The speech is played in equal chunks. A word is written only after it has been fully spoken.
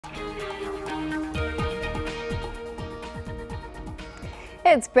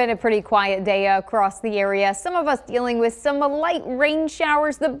It's been a pretty quiet day across the area. Some of us dealing with some light rain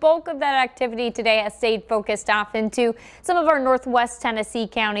showers. The bulk of that activity today has stayed focused off into some of our northwest Tennessee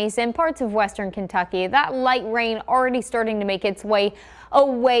counties and parts of western Kentucky. That light rain already starting to make its way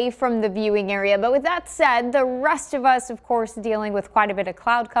away from the viewing area. But with that said, the rest of us, of course, dealing with quite a bit of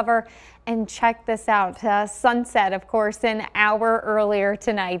cloud cover. And check this out, sunset, of course, an hour earlier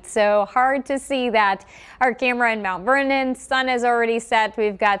tonight. So hard to see that. Our camera in Mount Vernon, sun is already set.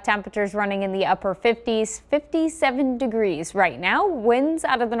 We've got temperatures running in the upper 50s, 57 degrees right now. Winds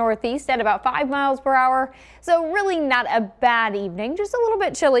out of the northeast at about 5 miles per hour. So really not a bad evening, just a little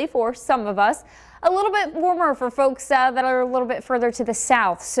bit chilly for some of us. A little bit warmer for folks that are a little bit further to the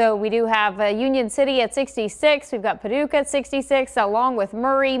south. So we do have Union City at 66. We've got Paducah at 66, along with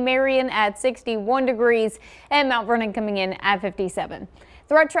Murray, Marion at 61 degrees, and Mount Vernon coming in at 57.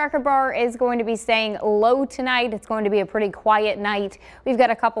 Threat tracker bar is going to be staying low tonight. It's going to be a pretty quiet night. We've got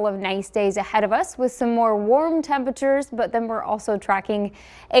a couple of nice days ahead of us with some more warm temperatures, but then we're also tracking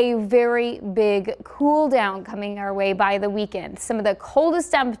a very big cool down coming our way by the weekend. Some of the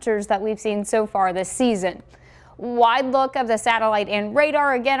coldest temperatures that we've seen so far this season. Wide look of the satellite and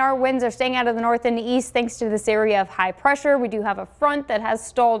radar. Again, our winds are staying out of the north and east thanks to this area of high pressure. We do have a front that has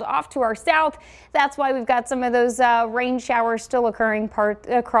stalled off to our south. That's why we've got some of those rain showers still occurring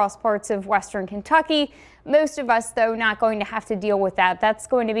across parts of western Kentucky. Most of us, though, not going to have to deal with that. That's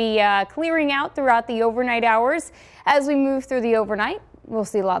going to be clearing out throughout the overnight hours. As we move through the overnight, we'll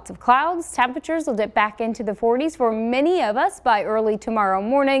see lots of clouds. Temperatures will dip back into the 40s for many of us by early tomorrow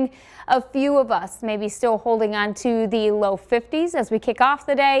morning. A few of us maybe still holding on to the low 50s as we kick off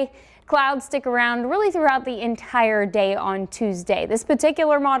the day. Clouds stick around really throughout the entire day on Tuesday. This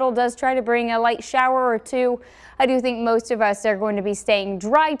particular model does try to bring a light shower or two. I do think most of us are going to be staying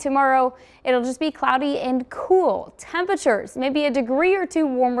dry tomorrow. It'll just be cloudy and cool. Temperatures maybe a degree or two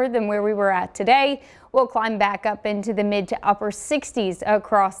warmer than where we were at today. We'll climb back up into the mid to upper 60s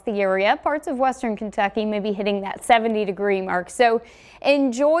across the area. Parts of western Kentucky may be hitting that 70-degree mark. So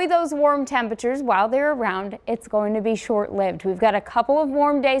enjoy those warm temperatures while they're around. It's going to be short-lived. We've got a couple of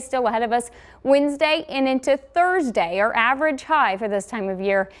warm days still ahead of us. Wednesday and into Thursday, our average high for this time of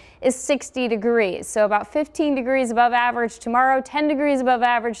year is 60 degrees. So about 15 degrees above average tomorrow, 10 degrees above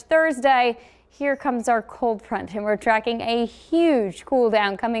average Thursday. Here comes our cold front, and we're tracking a huge cool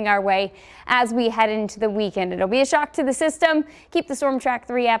down coming our way as we head into the weekend. It'll be a shock to the system. Keep the Storm Track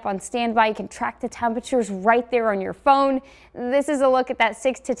 3 app on standby. You can track the temperatures right there on your phone. This is a look at that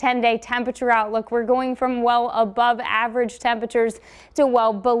 6 to 10 day temperature outlook. We're going from well above average temperatures to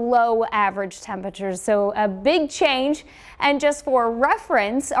well below average temperatures. So a big change. And just for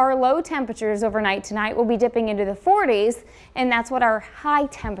reference, our low temperatures overnight tonight will be dipping into the 40s, and that's what our high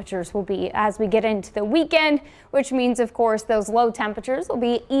temperatures will be as we get into the weekend, which means, of course, those low temperatures will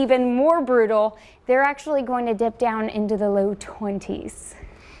be even more brutal. They're actually going to dip down into the low 20s.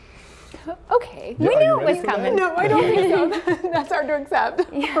 Okay. We knew it was coming. No, I don't think so. That's hard to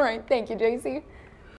accept. Yeah. All right. Thank you, JC.